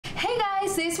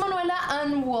Manuela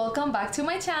and welcome back to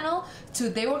my channel.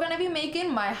 Today we're gonna be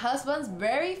making my husband's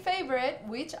very favorite,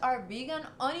 which are vegan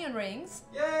onion rings.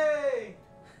 Yay!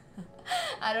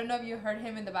 I don't know if you heard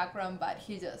him in the background, but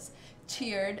he just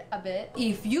cheered a bit.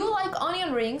 If you like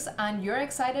onion rings and you're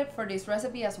excited for this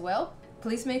recipe as well,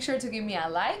 please make sure to give me a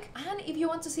like. And if you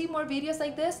want to see more videos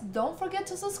like this, don't forget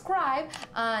to subscribe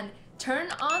and turn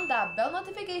on that bell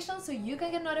notification so you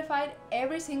can get notified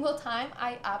every single time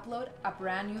I upload a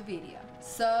brand new video.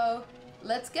 So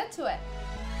let's get to it.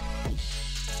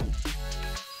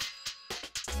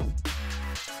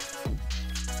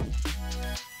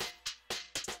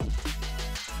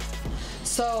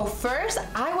 So first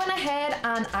I went ahead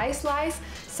and I sliced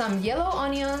some yellow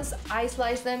onions. I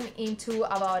sliced them into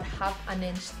about ½ an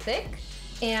inch thick.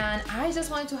 And I just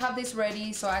wanted to have this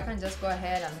ready so I can just go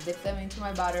ahead and dip them into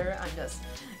my butter and just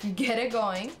get it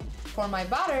going. For my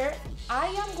butter, I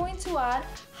am going to add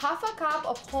 ½ cup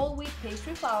of whole wheat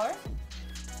pastry flour.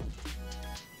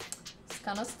 It's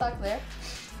kind of stuck there.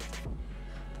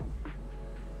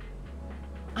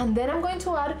 And then I'm going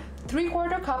to add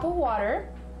 ¾ cup of water.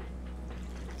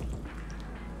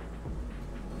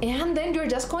 And then you're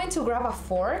just going to grab a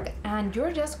fork and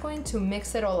you're just going to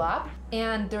mix it all up,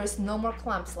 and there's no more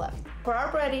clumps left. For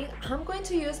our breading, I'm going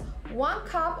to use 1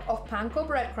 cup of panko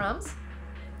breadcrumbs,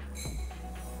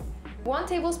 1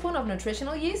 tablespoon of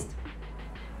nutritional yeast,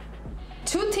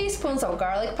 2 teaspoons of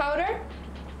garlic powder,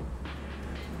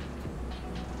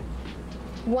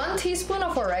 1 teaspoon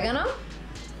of oregano,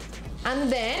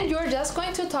 and then you're just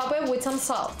going to top it with some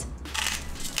salt.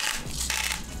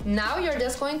 Now you're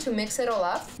just going to mix it all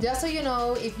up. Just so you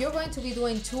know, if you're going to be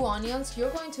doing 2 onions,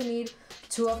 you're going to need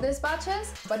 2 of these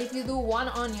batches. But if you do 1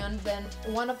 onion, then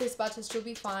 1 of these batches should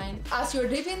be fine. As you're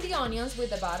dipping the onions with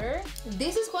the batter,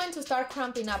 this is going to start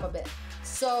crumping up a bit.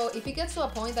 So if it gets to a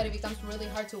point that it becomes really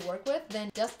hard to work with, then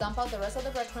just dump out the rest of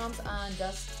the breadcrumbs and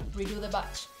just redo the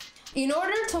batch. In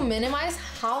order to minimize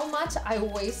how much I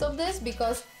waste of this,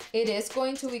 because it is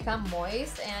going to become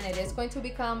moist and it is going to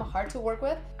become hard to work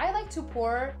with, I like to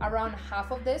pour around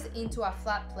half of this into a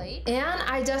flat plate and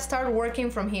I just start working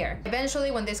from here.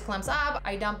 Eventually, when this clumps up,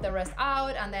 I dump the rest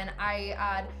out and then I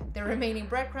add the remaining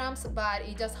breadcrumbs, but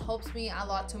it just helps me a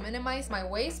lot to minimize my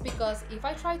waste, because if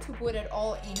I try to put it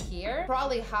all in here,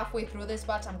 probably halfway through this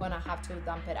batch, I'm gonna have to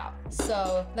dump it out.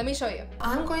 So let me show you.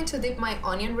 I'm going to dip my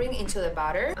onion ring into the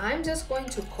batter. I'm just going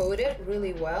to coat it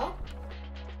really well.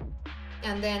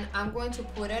 And then I'm going to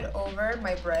put it over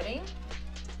my breading.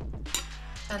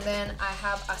 And then I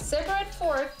have a separate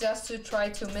fork just to try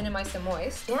to minimize the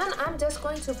moist. And I'm just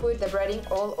going to put the breading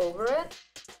all over it.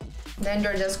 Then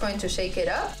you're just going to shake it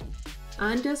up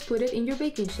and just put it in your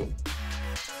baking sheet.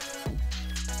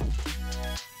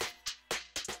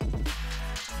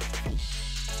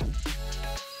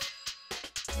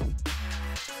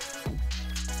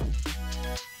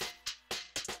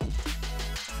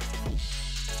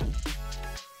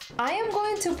 I am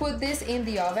going to put this in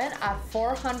the oven at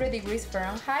 400 degrees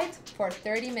Fahrenheit for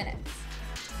 30 minutes.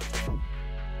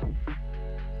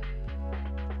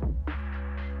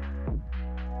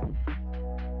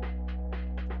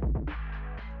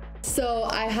 So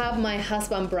I have my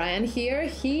husband Brian here.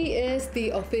 He is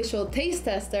the official taste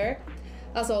tester,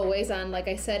 as always, and like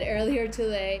I said earlier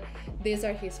today, these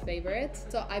are his favorites.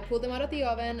 So I pulled them out of the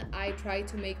oven. I tried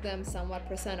to make them somewhat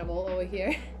presentable over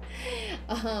here.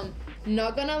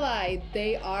 Not gonna lie,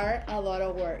 they are a lot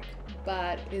of work,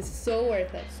 but it's so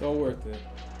worth it. So worth it.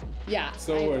 Yeah.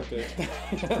 So worth it.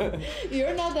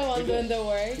 You're not the one doing the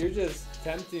work. You're just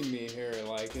tempting me here,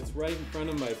 like it's right in front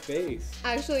of my face.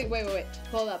 Actually, wait,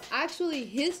 hold up. Actually,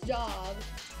 his job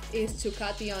is to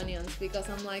cut the onions, because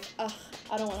I'm like, ugh,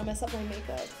 I don't want to mess up my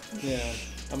makeup. Yeah,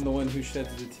 I'm the one who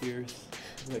sheds the tears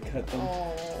as I cut them.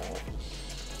 Oh.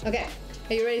 Okay,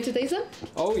 are you ready to taste them?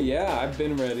 Oh yeah, I've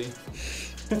been ready.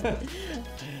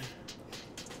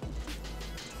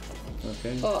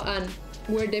 Okay. Oh, and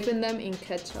we're dipping them in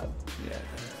ketchup. Yeah.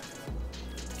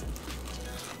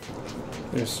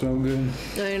 They're so good.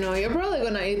 I know, you're probably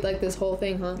gonna eat like this whole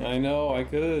thing, huh? I know, I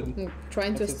could. I'm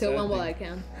trying to steal one while I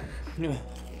can.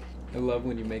 I love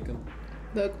when you make them.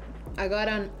 Look, I got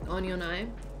an onion eye.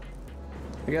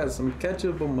 I got some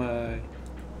ketchup on my...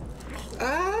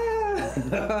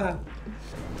 Ah!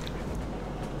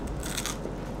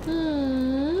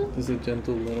 Just a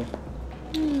gentle little.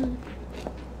 You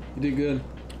did good.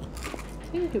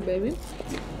 Thank you, baby.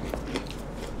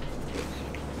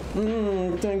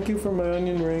 Thank you for my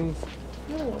onion rings.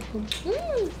 You're welcome.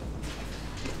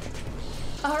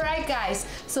 Alright guys,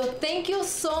 so thank you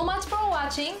so much for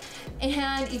watching,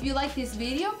 and if you like this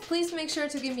video, please make sure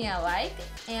to give me a like,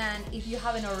 and if you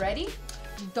haven't already,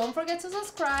 Don't forget to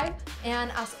subscribe,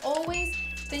 and as always,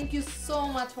 thank you so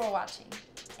much for watching,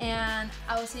 and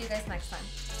I will see you guys next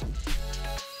time.